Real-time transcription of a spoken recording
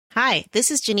Hi,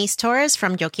 this is Janice Torres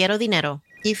from Yo Quiero Dinero.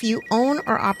 If you own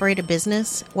or operate a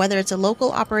business, whether it's a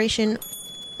local operation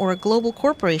or a global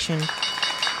corporation,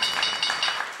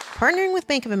 partnering with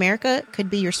Bank of America could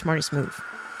be your smartest move.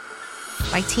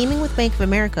 By teaming with Bank of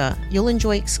America, you'll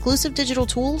enjoy exclusive digital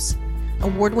tools,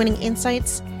 award-winning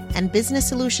insights, and business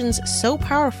solutions so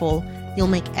powerful, you'll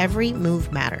make every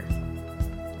move matter.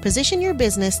 Position your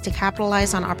business to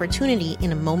capitalize on opportunity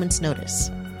in a moment's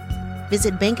notice.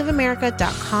 Visit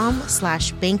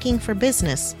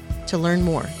bankofamerica.com/bankingforbusiness to learn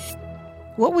more.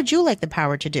 What would you like the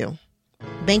power to do?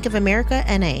 Bank of America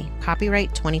N.A.,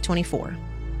 copyright 2024.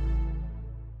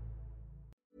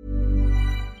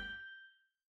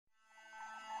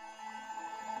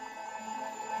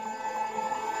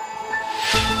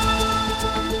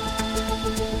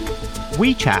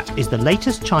 WeChat is the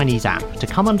latest Chinese app to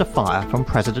come under fire from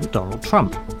President Donald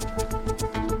Trump.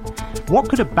 What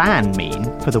could a ban mean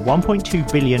for the 1.2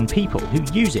 billion people who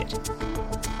use it?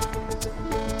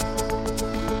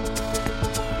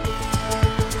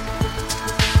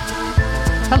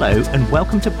 Hello and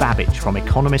welcome to Babbage from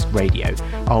Economist Radio,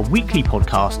 our weekly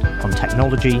podcast on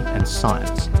technology and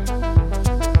science.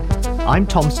 I'm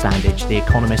Tom Standage, The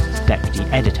Economist's deputy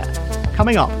editor.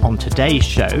 Coming up on today's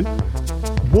show,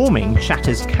 warming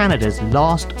shatters Canada's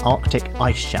last Arctic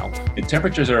ice shelf. The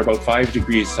temperatures are about 5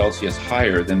 degrees Celsius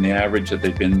higher than the average that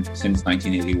they've been since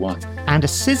 1981. And a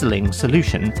sizzling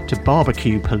solution to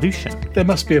barbecue pollution. There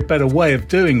must be a better way of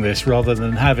doing this rather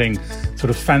than having sort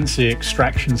of fancy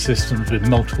extraction systems with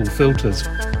multiple filters.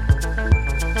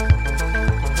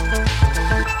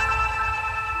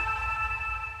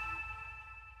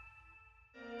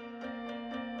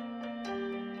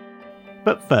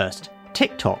 But first,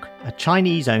 TikTok, a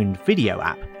Chinese-owned video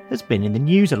app, has been in the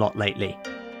news a lot lately.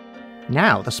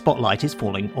 Now the spotlight is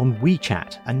falling on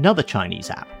WeChat, another Chinese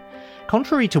app.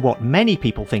 Contrary to what many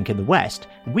people think in the West,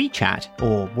 WeChat,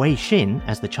 or Weixin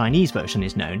as the Chinese version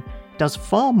is known, does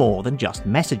far more than just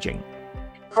messaging.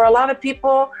 For a lot of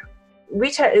people,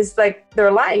 WeChat is like their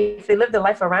life. They live their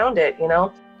life around it, you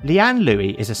know? Lian Lui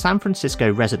is a San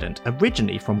Francisco resident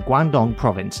originally from Guangdong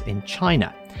province in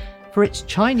China. For its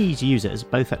Chinese users,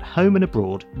 both at home and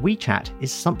abroad, WeChat is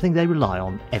something they rely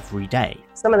on every day.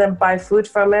 Some of them buy food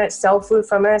from it, sell food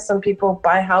from it. Some people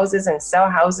buy houses and sell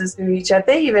houses through WeChat.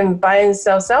 They even buy and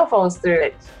sell cell phones through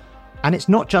it. And it's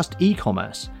not just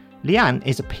e-commerce. Lian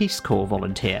is a Peace Corps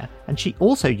volunteer, and she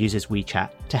also uses WeChat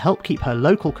to help keep her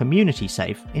local community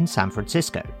safe in San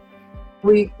Francisco.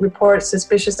 We report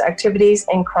suspicious activities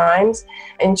and crimes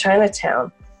in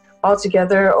Chinatown.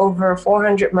 Altogether, over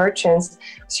 400 merchants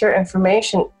share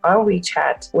information on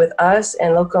WeChat with us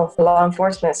and local law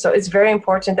enforcement. So it's very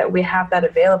important that we have that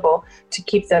available to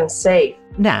keep them safe.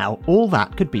 Now, all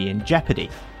that could be in jeopardy.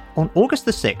 On August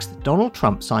the 6th, Donald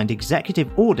Trump signed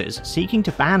executive orders seeking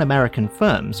to ban American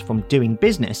firms from doing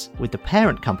business with the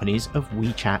parent companies of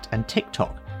WeChat and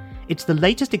TikTok. It's the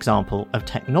latest example of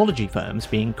technology firms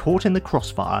being caught in the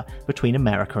crossfire between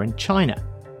America and China.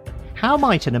 How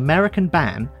might an American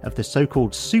ban of the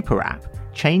so-called super app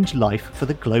change life for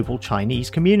the global Chinese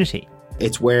community?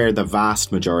 It's where the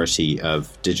vast majority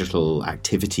of digital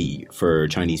activity for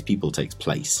Chinese people takes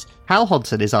place. Hal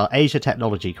Hodson is our Asia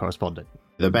technology correspondent.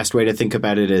 The best way to think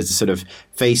about it is sort of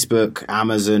Facebook,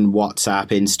 Amazon, WhatsApp,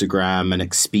 Instagram, and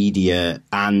Expedia,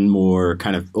 and more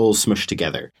kind of all smushed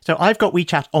together. So I've got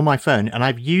WeChat on my phone, and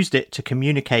I've used it to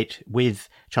communicate with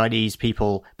Chinese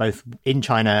people, both in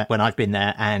China when I've been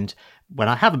there and when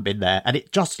I haven't been there, and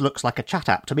it just looks like a chat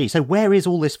app to me. So where is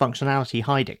all this functionality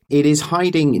hiding? It is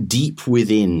hiding deep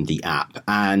within the app,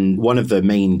 and one of the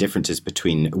main differences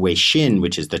between Weixin,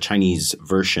 which is the Chinese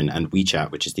version, and WeChat,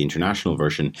 which is the international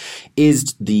version,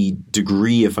 is the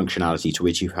degree of functionality to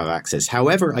which you have access.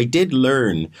 However, I did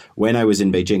learn when I was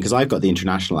in Beijing, because I've got the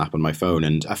international app on my phone,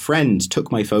 and a friend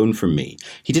took my phone from me.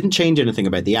 He didn't change anything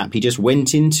about the app. He just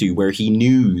went into where he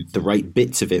knew the right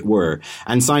bits of it were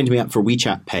and signed me up for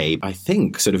WeChat Pay, I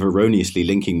think sort of erroneously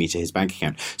linking me to his bank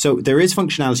account. So there is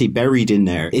functionality buried in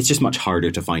there. It's just much harder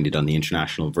to find it on the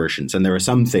international versions. And there are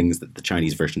some things that the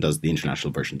Chinese version does, the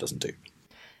international version doesn't do.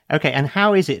 Okay, and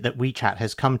how is it that WeChat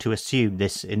has come to assume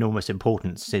this enormous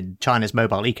importance in China's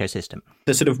mobile ecosystem?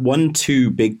 The sort of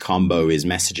 1-2 big combo is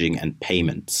messaging and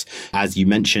payments. As you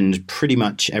mentioned, pretty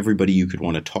much everybody you could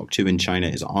want to talk to in China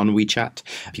is on WeChat.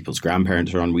 People's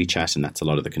grandparents are on WeChat, and that's a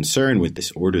lot of the concern with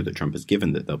this order that Trump has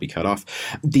given, that they'll be cut off.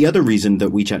 The other reason that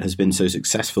WeChat has been so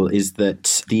successful is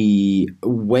that the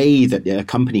way that a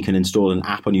company can install an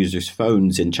app on users'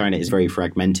 phones in China is very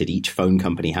fragmented. Each phone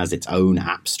company has its own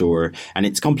app store, and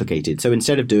it's complicated complicated. So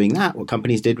instead of doing that, what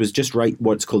companies did was just write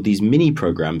what's called these mini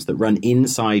programs that run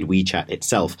inside WeChat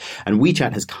itself. And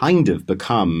WeChat has kind of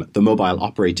become the mobile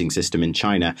operating system in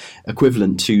China,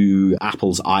 equivalent to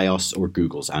Apple's iOS or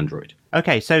Google's Android.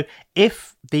 Okay, so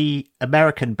if the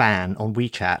American ban on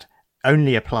WeChat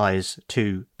only applies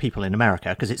to people in America,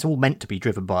 because it's all meant to be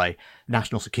driven by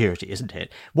national security, isn't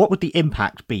it? What would the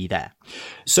impact be there?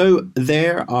 So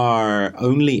there are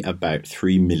only about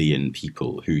 3 million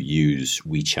people who use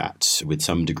WeChat with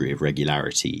some degree of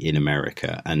regularity in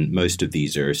America. And most of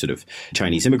these are sort of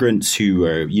Chinese immigrants who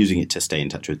are using it to stay in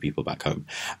touch with people back home.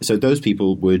 So those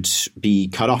people would be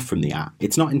cut off from the app.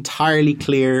 It's not entirely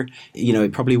clear.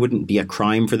 It probably wouldn't be a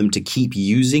crime for them to keep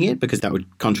using it because that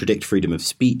would contradict freedom of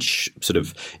speech sort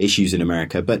of issues in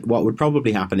America. But what would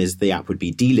probably happen is the app would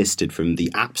be delisted from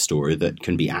the App Store that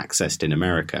can be accessed in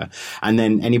America. And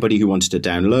then anybody who wanted to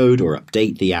download or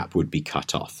update the app would be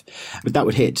cut off. But that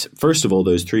would hit, first of all,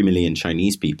 those 3 million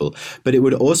Chinese people. But it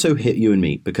would also hit you and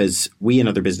me because we and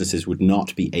other businesses would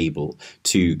not be able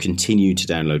to continue to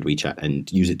download WeChat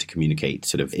and use it to communicate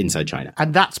sort of inside China.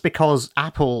 And that's because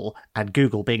Apple and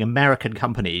Google, being American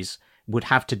companies, would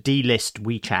have to delist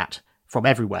WeChat from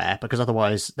everywhere, because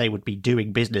otherwise they would be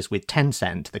doing business with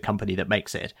Tencent, the company that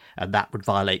makes it, and that would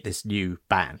violate this new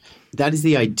ban. That is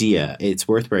the idea. It's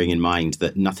worth bearing in mind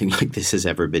that nothing like this has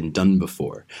ever been done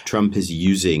before. Trump is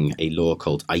using a law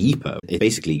called IEEPA. It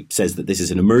basically says that this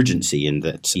is an emergency and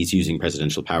that he's using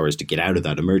presidential powers to get out of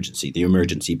that emergency, the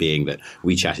emergency being that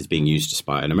WeChat is being used to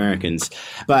spy on Americans.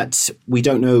 But we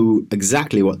don't know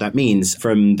exactly what that means.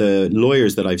 From the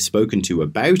lawyers that I've spoken to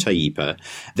about IEEPA,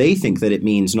 they think that it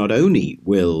means not only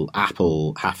will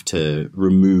Apple have to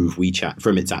remove WeChat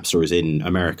from its app stores in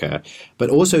America, but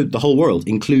also the whole world,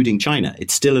 including China.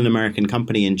 It's still an American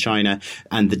company in China,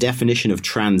 and the definition of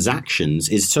transactions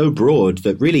is so broad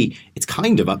that really it's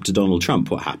kind of up to Donald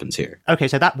Trump what happens here. Okay,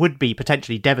 so that would be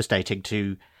potentially devastating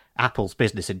to Apple's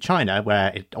business in China,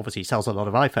 where it obviously sells a lot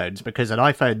of iPhones, because an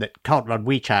iPhone that can't run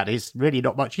WeChat is really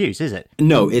not much use, is it?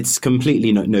 No, it's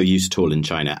completely no use at all in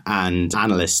China. And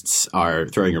analysts are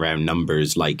throwing around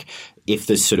numbers like if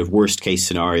this sort of worst case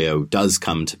scenario does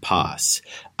come to pass,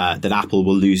 that Apple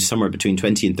will lose somewhere between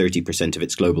 20 and 30% of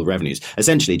its global revenues,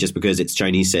 essentially just because its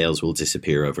Chinese sales will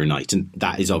disappear overnight. And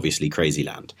that is obviously crazy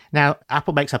land. Now,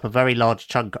 Apple makes up a very large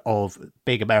chunk of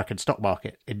big American stock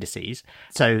market indices.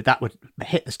 So that would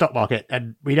hit the stock market.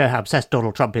 And we know how obsessed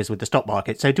Donald Trump is with the stock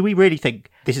market. So do we really think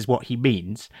this is what he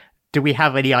means? Do we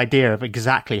have any idea of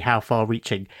exactly how far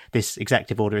reaching this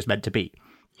executive order is meant to be?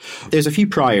 There's a few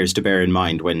priors to bear in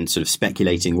mind when sort of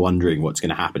speculating, wondering what's going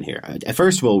to happen here.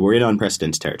 First of all, we're in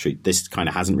unprecedented territory. This kind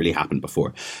of hasn't really happened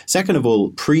before. Second of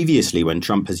all, previously when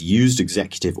Trump has used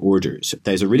executive orders,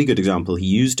 there's a really good example. He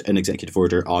used an executive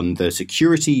order on the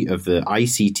security of the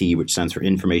ICT, which stands for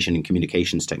Information and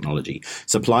Communications Technology,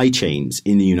 supply chains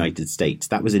in the United States.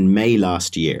 That was in May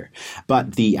last year.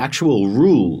 But the actual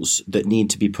rules that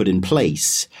need to be put in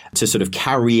place to sort of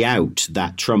carry out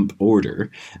that Trump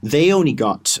order, they only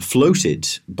got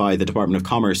floated by the Department of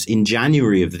Commerce in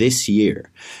January of this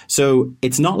year. So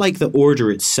it's not like the order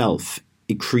itself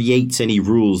it creates any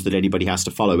rules that anybody has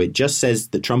to follow. It just says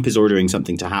that Trump is ordering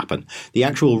something to happen. The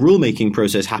actual rulemaking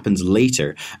process happens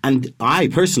later. And I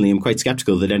personally am quite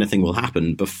skeptical that anything will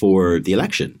happen before the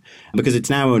election because it's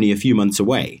now only a few months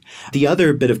away. The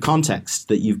other bit of context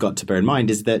that you've got to bear in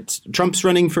mind is that Trump's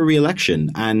running for re-election,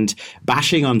 and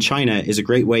bashing on China is a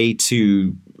great way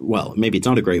to, well, maybe it's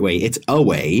not a great way, it's a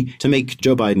way to make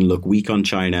Joe Biden look weak on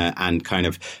China and kind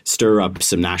of stir up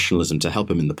some nationalism to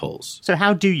help him in the polls. So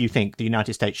how do you think the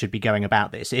United States should be going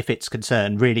about this if its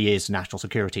concern really is national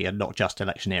security and not just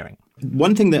electioneering?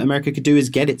 One thing that America could do is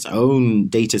get its own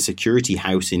data security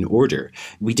house in order.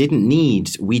 We didn't need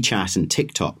WeChat and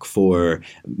TikTok for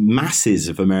masses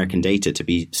of American data to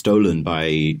be stolen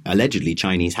by allegedly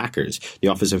Chinese hackers. The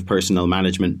Office of Personnel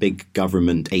Management, big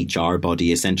government HR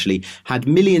body essentially, had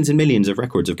millions and millions of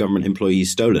records of government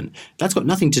employees stolen. That's got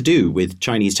nothing to do with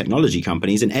Chinese technology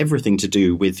companies and everything to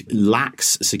do with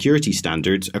lax security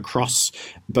standards across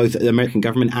both the American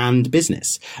government and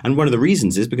business. And one of the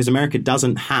reasons is because America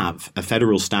doesn't have a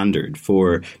federal standard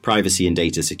for privacy and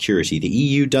data security. The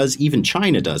EU does, even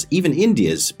China does, even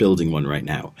India's building one right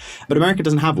now. But America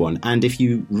doesn't have one. And if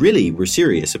you really were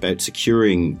serious about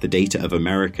securing the data of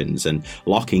Americans and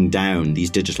locking down these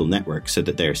digital networks so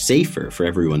that they're safer for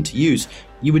everyone to use,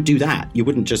 you would do that. You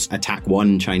wouldn't just attack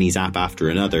one Chinese app after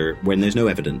another when there's no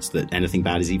evidence that anything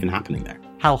bad is even happening there.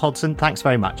 Hal Hodson, thanks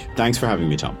very much. Thanks for having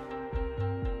me, Tom.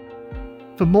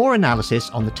 For more analysis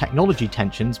on the technology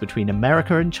tensions between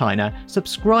America and China,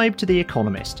 subscribe to The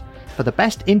Economist. For the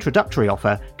best introductory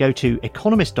offer, go to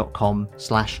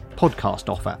economist.com/podcast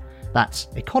offer. That's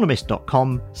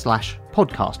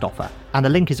economist.com/podcast offer. And the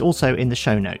link is also in the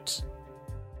show notes.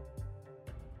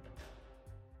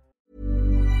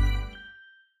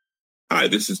 Hi,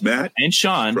 this is Matt and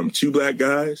Sean from Two Black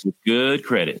Guys with Good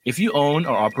Credit. If you own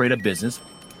or operate a business,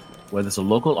 whether it's a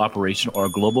local operation or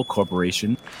a global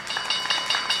corporation,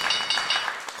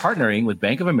 partnering with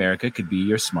Bank of America could be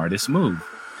your smartest move.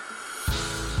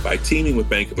 By teaming with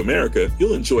Bank of America,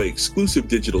 you'll enjoy exclusive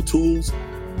digital tools,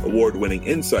 award-winning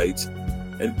insights,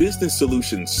 and business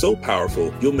solutions so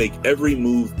powerful you'll make every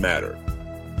move matter.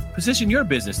 Position your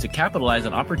business to capitalize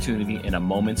on opportunity in a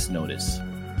moment's notice.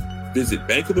 Visit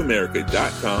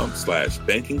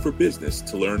bankofamerica.com/bankingforbusiness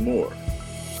to learn more.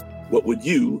 What would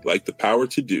you like the power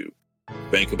to do?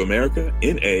 Bank of America,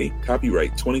 N.A.,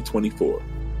 copyright 2024.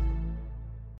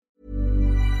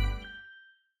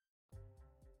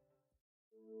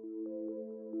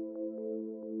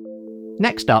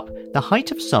 Next up, the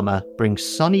height of summer brings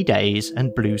sunny days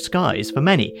and blue skies for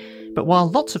many. But while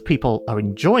lots of people are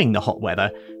enjoying the hot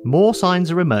weather, more signs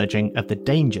are emerging of the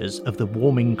dangers of the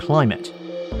warming climate.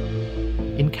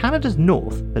 In Canada's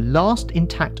north, the last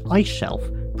intact ice shelf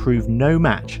proved no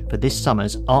match for this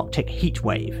summer's Arctic heat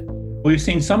wave. We've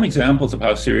seen some examples of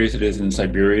how serious it is in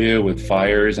Siberia with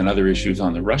fires and other issues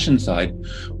on the Russian side,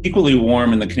 equally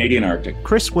warm in the Canadian Arctic.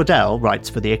 Chris Waddell writes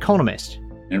for The Economist.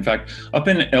 In fact, up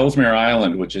in Ellesmere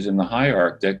Island, which is in the high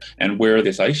Arctic, and where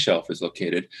this ice shelf is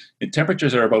located, the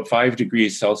temperatures are about 5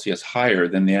 degrees Celsius higher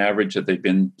than the average that they've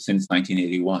been since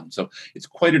 1981. So it's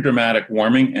quite a dramatic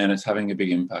warming, and it's having a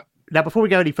big impact. Now, before we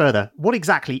go any further, what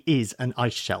exactly is an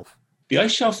ice shelf? The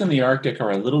ice shelves in the Arctic are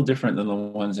a little different than the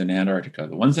ones in Antarctica.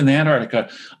 The ones in Antarctica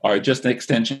are just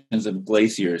extensions of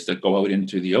glaciers that go out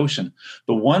into the ocean.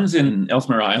 The ones in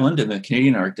Ellesmere Island in the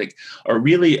Canadian Arctic are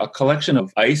really a collection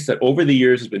of ice that over the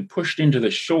years has been pushed into the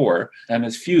shore and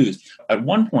has fused. At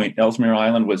one point, Ellesmere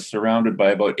Island was surrounded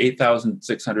by about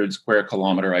 8,600 square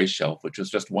kilometer ice shelf, which was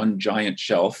just one giant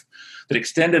shelf that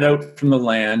extended out from the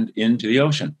land into the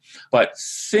ocean. But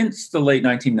since the late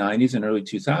 1990s and early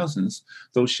 2000s,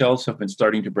 those shelves have been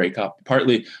starting to break up,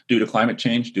 partly due to climate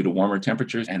change, due to warmer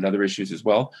temperatures and other issues as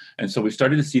well. And so we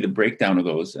started to see the breakdown of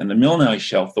those. And the Milne ice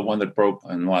shelf, the one that broke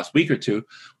in the last week or two,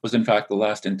 was in fact the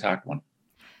last intact one.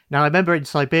 Now, I remember in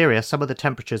Siberia, some of the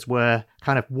temperatures were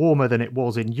kind of warmer than it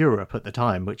was in Europe at the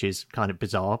time, which is kind of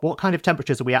bizarre. What kind of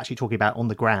temperatures are we actually talking about on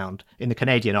the ground in the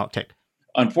Canadian Arctic?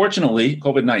 Unfortunately,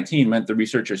 COVID-19 meant the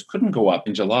researchers couldn't go up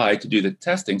in July to do the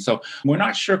testing. So we're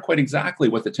not sure quite exactly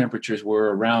what the temperatures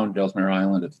were around Ellesmere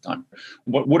Island at the time.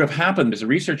 What would have happened is a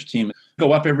research team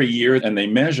go up every year and they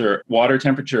measure water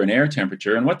temperature and air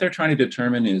temperature. And what they're trying to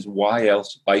determine is why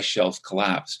else ice shelves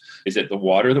collapse. Is it the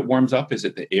water that warms up? Is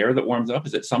it the air that warms up?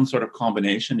 Is it some sort of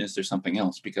combination? Is there something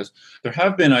else? Because there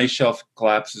have been ice shelf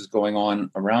collapses going on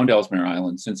around Ellesmere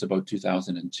Island since about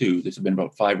 2002. There's been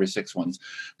about 5 or 6 ones.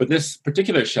 But this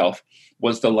particular shelf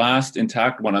was the last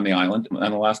intact one on the island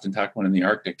and the last intact one in the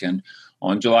Arctic. And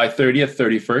on July 30th,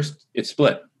 31st, it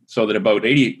split so that about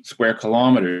 80 square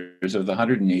kilometers of the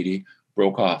 180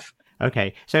 broke off.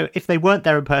 Okay, so if they weren't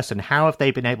there in person, how have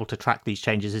they been able to track these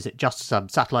changes? Is it just some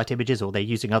satellite images or are they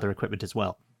using other equipment as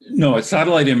well? No, it's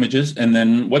satellite images. And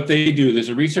then what they do, there's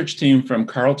a research team from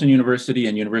Carleton University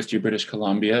and University of British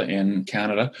Columbia in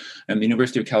Canada and the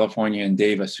University of California in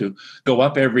Davis who go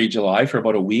up every July for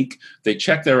about a week. They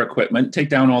check their equipment, take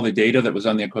down all the data that was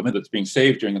on the equipment that's being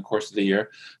saved during the course of the year.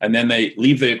 And then they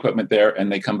leave the equipment there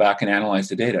and they come back and analyze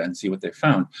the data and see what they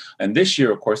found. And this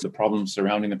year, of course, the problems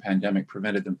surrounding the pandemic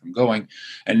prevented them from going.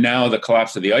 And now the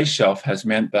collapse of the ice shelf has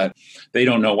meant that they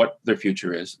don't know what their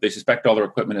future is. They suspect all their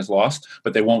equipment is lost,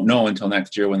 but they won't know until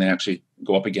next year when they actually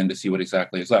go up again to see what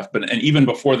exactly is left. And even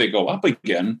before they go up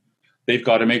again, they've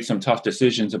got to make some tough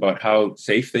decisions about how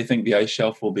safe they think the ice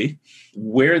shelf will be.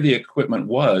 Where the equipment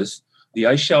was, the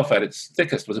ice shelf at its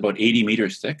thickest was about 80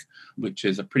 meters thick, which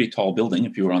is a pretty tall building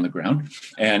if you were on the ground.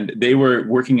 And they were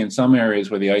working in some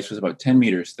areas where the ice was about 10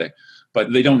 meters thick.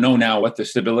 But they don't know now what the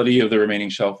stability of the remaining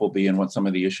shelf will be and what some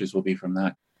of the issues will be from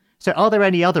that. So are there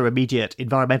any other immediate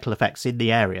environmental effects in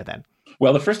the area then?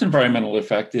 Well, the first environmental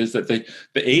effect is that the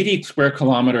 80 square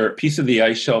kilometer piece of the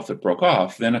ice shelf that broke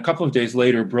off, then a couple of days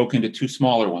later broke into 2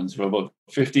 smaller ones of about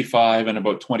 55 and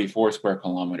about 24 square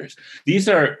kilometers. These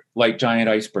are like giant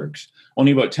icebergs.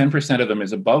 Only about 10% of them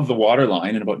is above the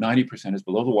waterline and about 90% is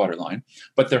below the waterline,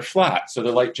 but they're flat. So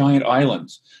they're like giant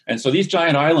islands. And so these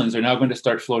giant islands are now going to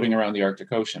start floating around the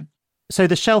Arctic Ocean. So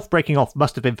the shelf breaking off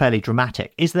must have been fairly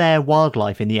dramatic. Is there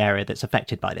wildlife in the area that's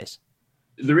affected by this?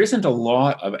 there isn't a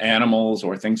lot of animals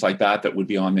or things like that would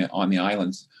be on the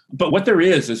islands. But what there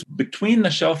is between the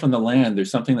shelf and the land,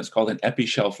 there's something that's called an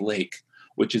epishelf lake,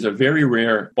 which is a very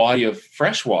rare body of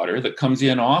fresh water that comes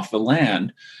in off the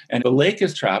land. And the lake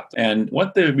is trapped. And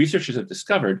what the researchers have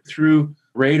discovered through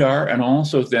radar and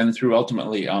also then through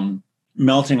ultimately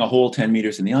melting a whole 10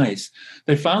 meters in the ice,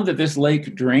 they found that this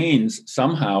lake drains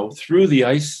somehow through the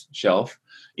ice shelf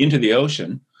into the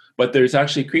ocean, but there's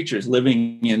actually creatures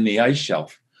living in the ice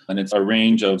shelf. And it's a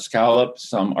range of scallops,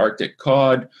 some Arctic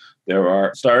cod, there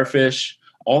are starfish,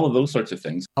 all of those sorts of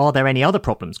things. Are there any other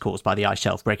problems caused by the ice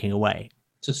shelf breaking away?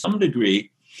 To some degree,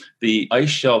 the ice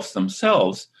shelves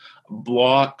themselves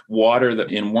block water that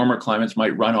in warmer climates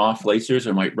might run off glaciers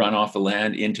or might run off the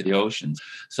land into the oceans.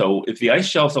 So if the ice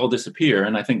shelves all disappear,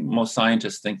 and I think most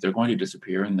scientists think they're going to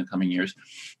disappear in the coming years,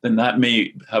 then that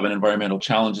may have an environmental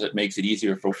challenge that makes it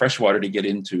easier for fresh water to get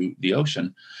into the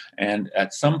ocean. And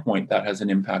at some point, that has an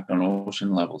impact on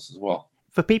ocean levels as well.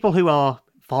 For people who are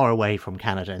far away from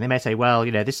Canada, and they may say, well,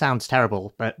 this sounds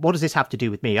terrible, but what does this have to do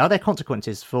with me? Are there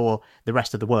consequences for the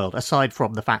rest of the world, aside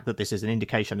from the fact that this is an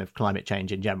indication of climate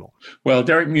change in general? Well,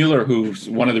 Derek Mueller, who's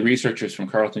one of the researchers from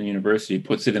Carleton University,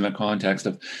 puts it in the context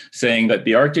of saying that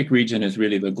the Arctic region is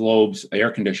really the globe's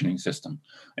air conditioning system.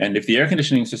 And if the air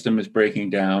conditioning system is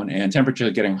breaking down and temperatures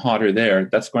are getting hotter there,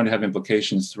 that's going to have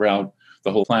implications throughout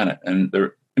the whole planet. And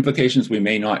there implications we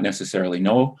may not necessarily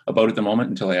know about at the moment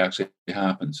until they actually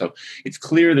happen. So it's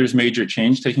clear there's major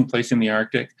change taking place in the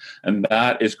Arctic, and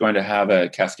that is going to have a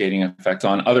cascading effect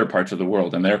on other parts of the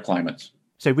world and their climates.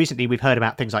 So recently we've heard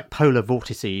about things like polar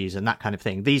vortices and that kind of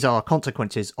thing. These are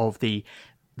consequences of the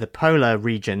polar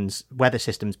region's weather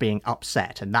systems being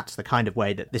upset, and that's the kind of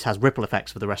way that this has ripple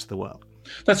effects for the rest of the world.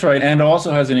 That's right, and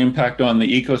also has an impact on the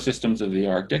ecosystems of the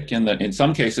Arctic, in that in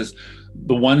some cases,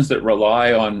 the ones that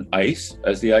rely on ice,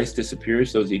 as the ice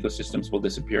disappears, those ecosystems will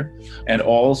disappear. And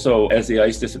also, as the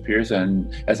ice disappears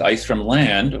and as ice from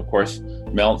land, of course,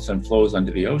 melts and flows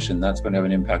onto the ocean, that's going to have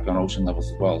an impact on ocean levels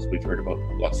as well, as we've heard about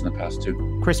lots in the past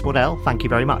too. Chris Waddell, thank you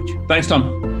very much. Thanks,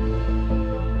 Tom.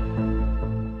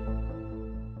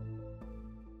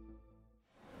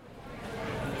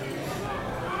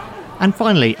 And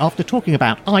finally, after talking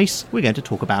about ice, we're going to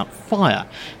talk about fire.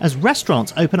 As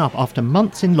restaurants open up after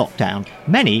months in lockdown,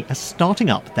 many are starting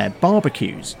up their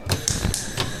barbecues.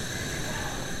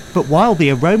 But while the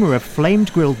aroma of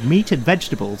flamed grilled meat and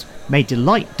vegetables may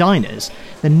delight diners,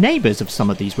 the neighbours of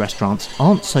some of these restaurants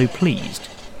aren't so pleased.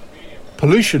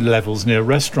 Pollution levels near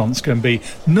restaurants can be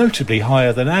notably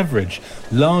higher than average,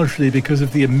 largely because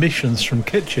of the emissions from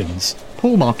kitchens.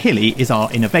 Paul Markilly is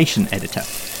our innovation editor.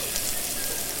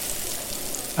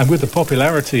 And with the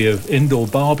popularity of indoor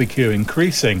barbecue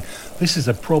increasing, this is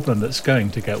a problem that's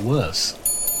going to get worse.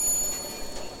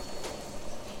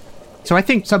 So I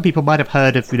think some people might have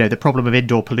heard of, the problem of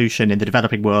indoor pollution in the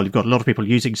developing world. You've got a lot of people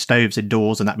using stoves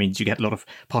indoors, and that means you get a lot of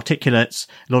particulates,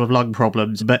 a lot of lung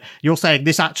problems. But you're saying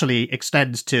this actually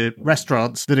extends to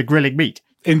restaurants that are grilling meat.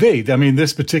 Indeed. I mean,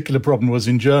 this particular problem was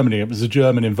in Germany. It was a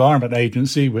German environment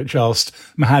agency which asked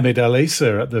Mohamed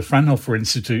El-Issa at the Fraunhofer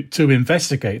Institute to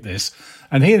investigate this.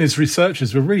 And he and his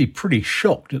researchers were really pretty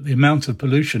shocked at the amount of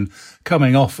pollution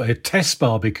coming off a test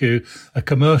barbecue, a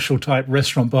commercial type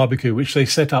restaurant barbecue, which they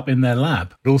set up in their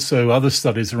lab. But also other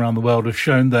studies around the world have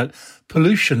shown that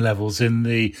pollution levels in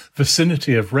the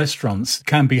vicinity of restaurants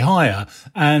can be higher.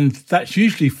 And that's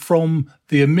usually from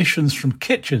the emissions from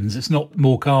kitchens. It's not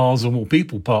more cars or more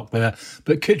people parked there,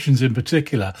 but kitchens in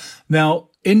particular. Now,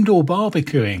 indoor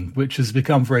barbecuing, which has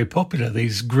become very popular,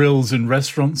 these grills in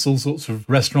restaurants, all sorts of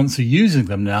restaurants are using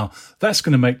them now, that's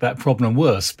going to make that problem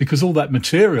worse because all that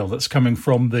material that's coming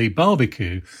from the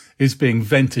barbecue is being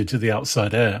vented to the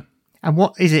outside air. And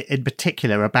what is it in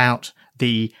particular about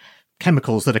the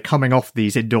chemicals that are coming off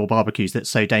these indoor barbecues that's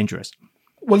so dangerous?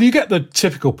 Well, you get the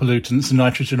typical pollutants, the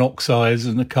nitrogen oxides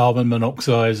and the carbon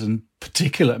monoxides and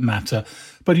particulate matter,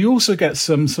 but you also get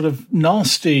some sort of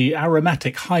nasty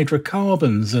aromatic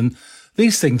hydrocarbons, and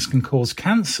these things can cause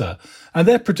cancer. And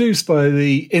they're produced by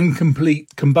the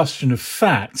incomplete combustion of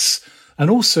fats and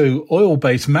also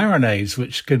oil-based marinades,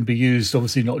 which can be used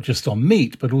obviously not just on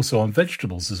meat, but also on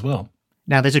vegetables as well.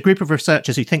 Now, there's a group of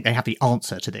researchers who think they have the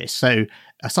answer to this. So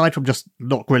aside from just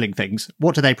not grilling things,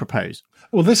 what do they propose?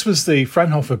 Well, this was the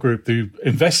Fraunhofer group who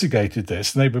investigated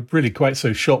this, and they were really quite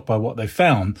so shocked by what they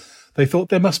found. They thought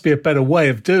there must be a better way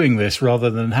of doing this rather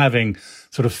than having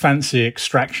sort of fancy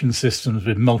extraction systems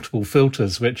with multiple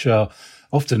filters, which are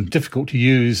often difficult to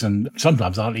use and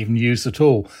sometimes aren't even used at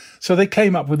all. So they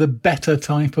came up with a better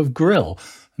type of grill.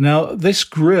 Now, this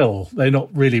grill, they're not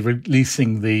really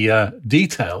releasing the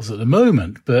details at the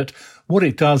moment, but what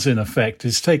it does in effect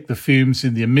is take the fumes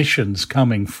and the emissions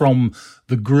coming from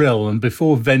the grill and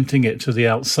before venting it to the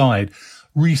outside,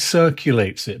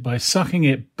 recirculates it by sucking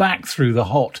it back through the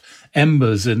hot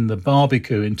embers in the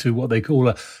barbecue into what they call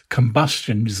a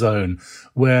combustion zone,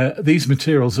 where these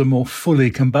materials are more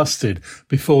fully combusted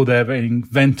before they're being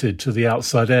vented to the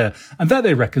outside air. And that,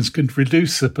 they reckon, can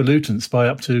reduce the pollutants by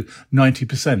up to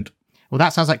 90%. Well,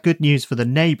 that sounds like good news for the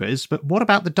neighbours, but what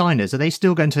about the diners? Are they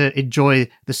still going to enjoy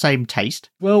the same taste?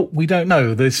 Well, we don't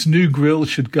know. This new grill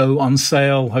should go on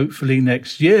sale hopefully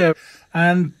next year.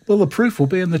 And, well, the proof will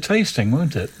be in the tasting,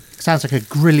 won't it? Sounds like a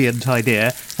brilliant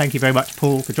idea. Thank you very much,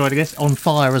 Paul, for joining us. On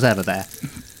fire as ever there.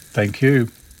 Thank you.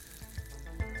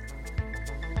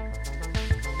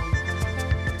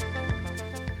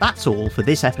 That's all for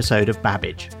this episode of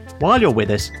Babbage. While you're with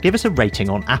us, give us a rating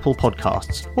on Apple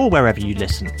Podcasts or wherever you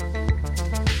listen.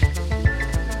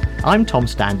 I'm Tom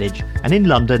Standage, and in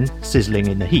London, sizzling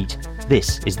in the heat,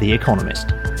 this is The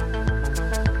Economist.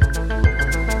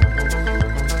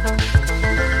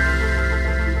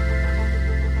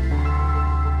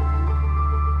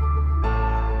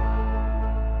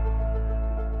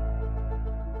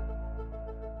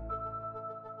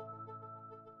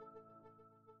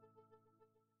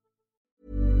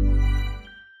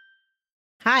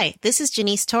 Hi, this is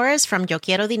Janice Torres from Yo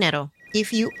Quiero Dinero.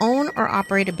 If you own or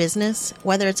operate a business,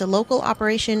 whether it's a local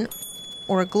operation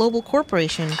or a global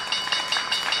corporation,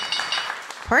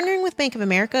 partnering with Bank of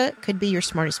America could be your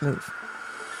smartest move.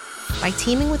 By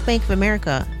teaming with Bank of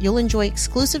America, you'll enjoy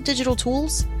exclusive digital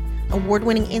tools,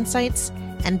 award-winning insights,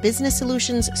 and business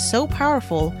solutions so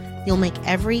powerful you'll make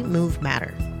every move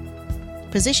matter.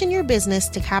 Position your business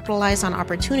to capitalize on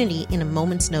opportunity in a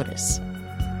moment's notice.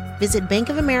 Visit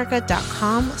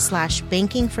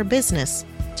bankofamerica.com/bankingforbusiness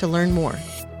to learn more.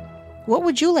 What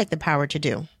would you like the power to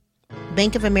do?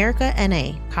 Bank of America,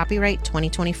 N.A., copyright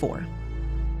 2024.